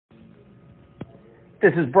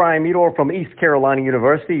This is Brian Meador from East Carolina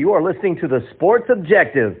University. You are listening to the Sports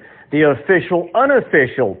Objective, the official,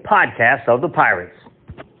 unofficial podcast of the Pirates.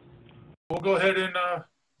 We'll go ahead and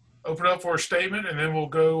open up for a statement, and then we'll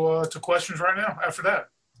go to questions right now after that.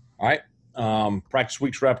 All right. Practice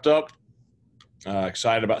week's wrapped up.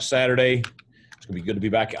 Excited about Saturday. It's going to be good to be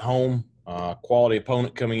back at home. Quality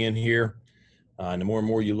opponent coming in here. And the more and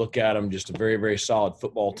more you look at them, just a very, very solid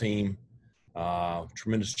football team.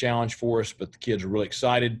 Tremendous challenge for us, but the kids are really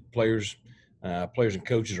excited. Players and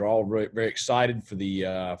coaches are all very, very excited for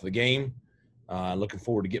the game. Looking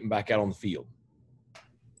forward to getting back out on the field.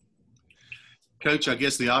 Coach, I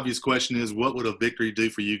guess the obvious question is, what would a victory do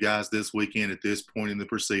for you guys this weekend at this point in the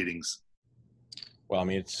proceedings? Well, I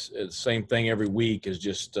mean, it's the same thing every week. Is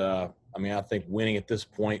just, I think winning at this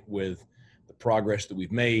point with the progress that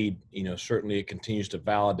we've made, certainly it continues to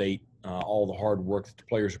validate all the hard work that the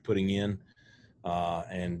players are putting in.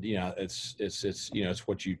 It's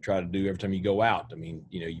what you try to do every time you go out. I mean,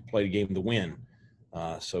 you play the game to win.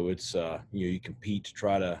 So it's, you compete to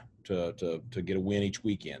try to get a win each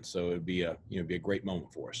weekend. So it'd be a great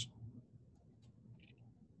moment for us.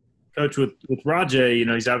 Coach, with Rajay,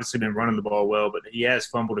 he's obviously been running the ball well, but he has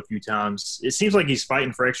fumbled a few times. It seems like he's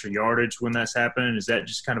fighting for extra yardage when that's happening. Is that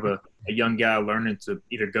just kind of a young guy learning to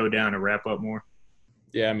either go down or wrap up more?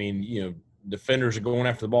 Yeah, I mean, defenders are going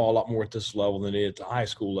after the ball a lot more at this level than they did at the high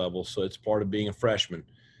school level, so it's part of being a freshman.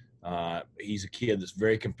 He's a kid that's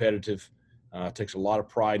very competitive, takes a lot of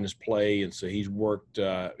pride in his play, and so he's worked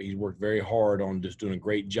very hard on just doing a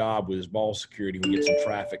great job with his ball security when he gets in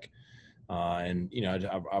traffic. I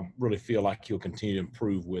really feel like he'll continue to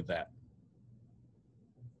improve with that.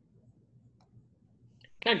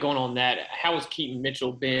 Kind of going on that, how has Keaton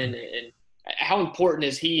Mitchell been, and how important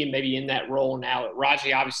is he and maybe in that role now?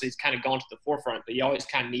 Rajay obviously has kind of gone to the forefront, but you always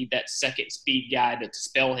kind of need that second speed guy to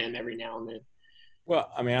spell him every now and then. Well,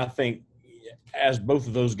 I mean, I think as both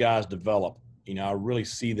of those guys develop, I really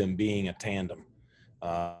see them being a tandem.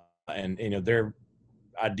 They're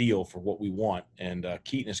ideal for what we want. And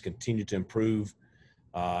Keaton has continued to improve.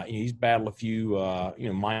 He's battled a few,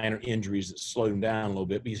 minor injuries that slowed him down a little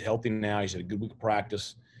bit, but he's healthy now. He's had a good week of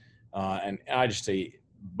practice. And I just say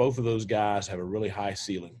both of those guys have a really high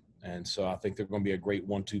ceiling. And so I think they're going to be a great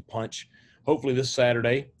 1-2 punch, hopefully this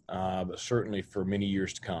Saturday, but certainly for many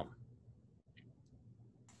years to come.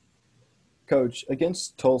 Coach,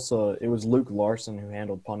 against Tulsa, it was Luke Larson who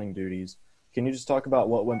handled punting duties. Can you just talk about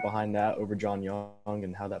what went behind that over John Young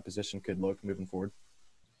and how that position could look moving forward?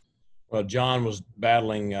 Well, John was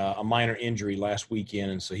battling a minor injury last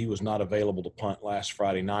weekend, and so he was not available to punt last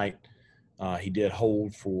Friday night. He did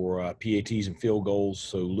hold for PATs and field goals,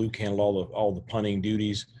 so Luke handled all the punting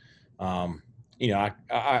duties.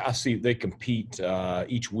 I see they compete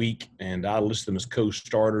each week, and I list them as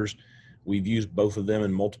co-starters. We've used both of them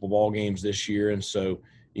in multiple ball games this year, and so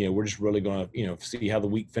we're just really going to see how the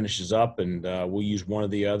week finishes up, and we'll use one or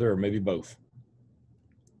the other, or maybe both.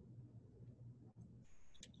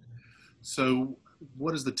 So,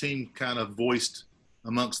 what has the team kind of voiced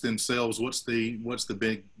amongst themselves? What's the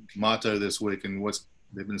big motto this week, and what's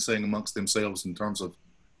they've been saying amongst themselves in terms of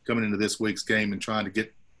coming into this week's game and trying to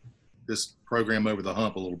get this program over the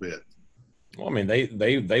hump a little bit? Well, I mean,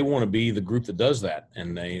 they want to be the group that does that,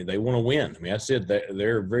 and they want to win. I mean, that's it.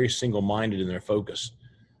 They're very single-minded in their focus.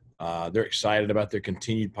 They're excited about their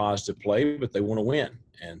continued positive play, but they want to win.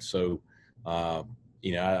 And so, I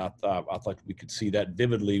thought we could see that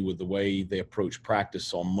vividly with the way they approach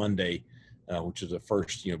practice on Monday, which is the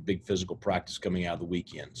first, big physical practice coming out of the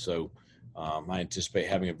weekend. So I anticipate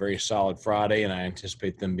having a very solid Friday, and I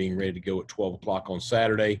anticipate them being ready to go at 12 o'clock on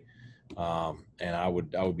Saturday. And I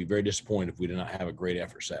would be very disappointed if we did not have a great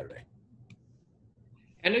effort Saturday.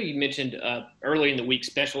 I know you mentioned early in the week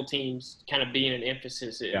special teams kind of being an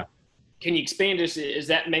emphasis. Yeah. Can you expand this? Is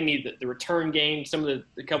that maybe the return game, some of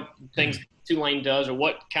the couple things Tulane does, or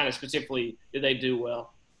what kind of specifically do they do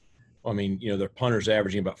well? Well, I mean, their punter's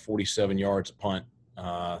averaging about 47 yards a punt.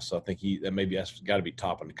 So I think that's got to be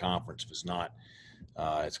top in the conference. If it's not,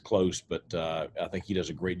 it's close. But I think he does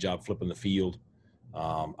a great job flipping the field.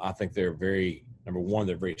 I think they're number one,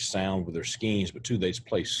 they're very sound with their schemes, but two, they just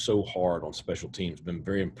play so hard on special teams. Been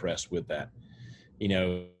very impressed with that.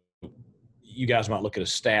 You guys might look at a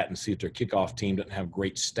stat and see if their kickoff team doesn't have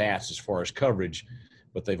great stats as far as coverage,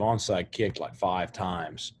 but they've onside kicked like 5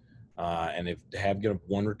 times, and they have given up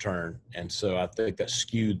 1 return. And so I think that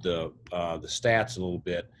skewed the stats a little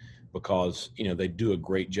bit because, they do a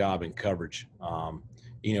great job in coverage.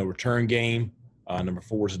 Return game, number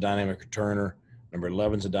 4 is a dynamic returner. Number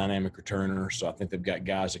 11 is a dynamic returner, so I think they've got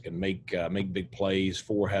guys that can make big plays.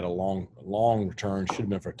 4 had a long return, should have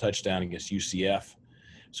been for a touchdown against UCF.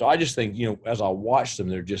 So I just think, as I watch them,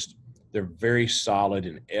 they're very solid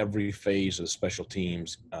in every phase of the special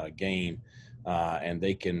teams game, and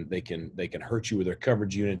they can hurt you with their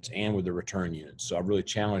coverage units and with their return units. So I've really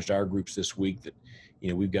challenged our groups this week that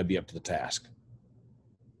we've got to be up to the task.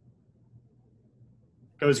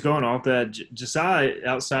 Coach, going off that, Josiah,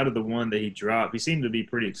 outside of the one that he dropped, he seemed to be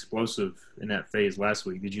pretty explosive in that phase last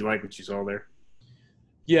week. Did you like what you saw there?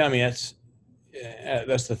 Yeah, I mean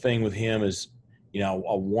that's the thing with him is, I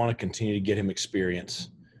want to continue to get him experience,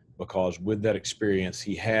 because with that experience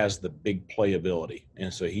he has the big playability,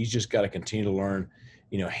 and so he's just got to continue to learn,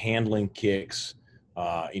 handling kicks,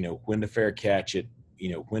 when to fair catch it,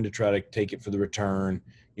 when to try to take it for the return,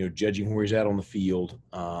 judging where he's at on the field,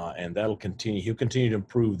 and that'll continue. He'll continue to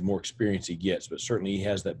improve the more experience he gets, but certainly he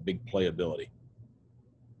has that big playability.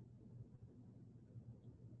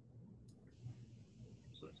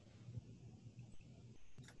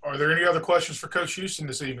 Are there any other questions for Coach Houston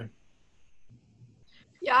this evening?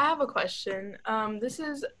 Yeah, I have a question. This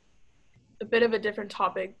is a bit of a different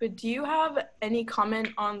topic, but do you have any comment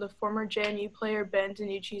on the former JMU player Ben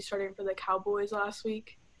DiNucci starting for the Cowboys last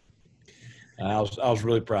week? I was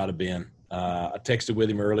really proud of Ben. I texted with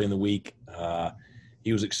him early in the week.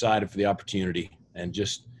 He was excited for the opportunity, and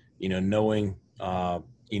just knowing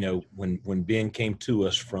when Ben came to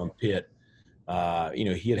us from Pitt,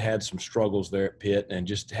 he had some struggles there at Pitt, and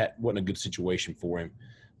just wasn't a good situation for him.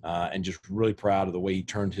 And just really proud of the way he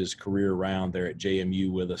turned his career around there at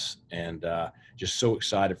JMU with us, and just so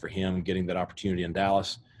excited for him getting that opportunity in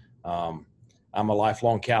Dallas. I'm a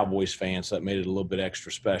lifelong Cowboys fan, so that made it a little bit extra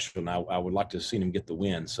special, and I would like to have seen him get the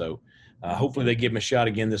win. So hopefully they give him a shot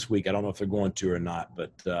again this week. I don't know if they're going to or not,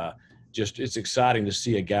 but just it's exciting to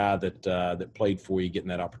see a guy that played for you getting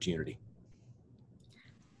that opportunity.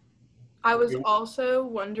 I was also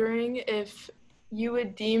wondering if you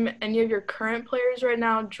would deem any of your current players right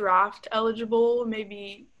now draft eligible,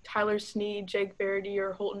 maybe Tyler Snead, Jake Verity,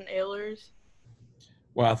 or Holton Ahlers?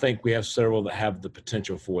 Well, I think we have several that have the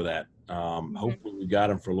potential for that. Hopefully we got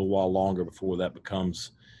them for a little while longer before that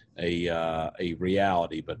becomes a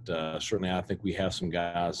reality. But certainly I think we have some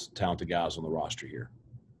talented guys on the roster here.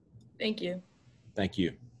 Thank you. Thank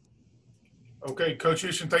you. Okay, Coach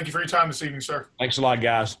Houston, thank you for your time this evening, sir. Thanks a lot,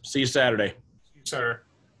 guys. See you Saturday. See you Saturday.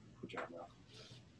 Good job,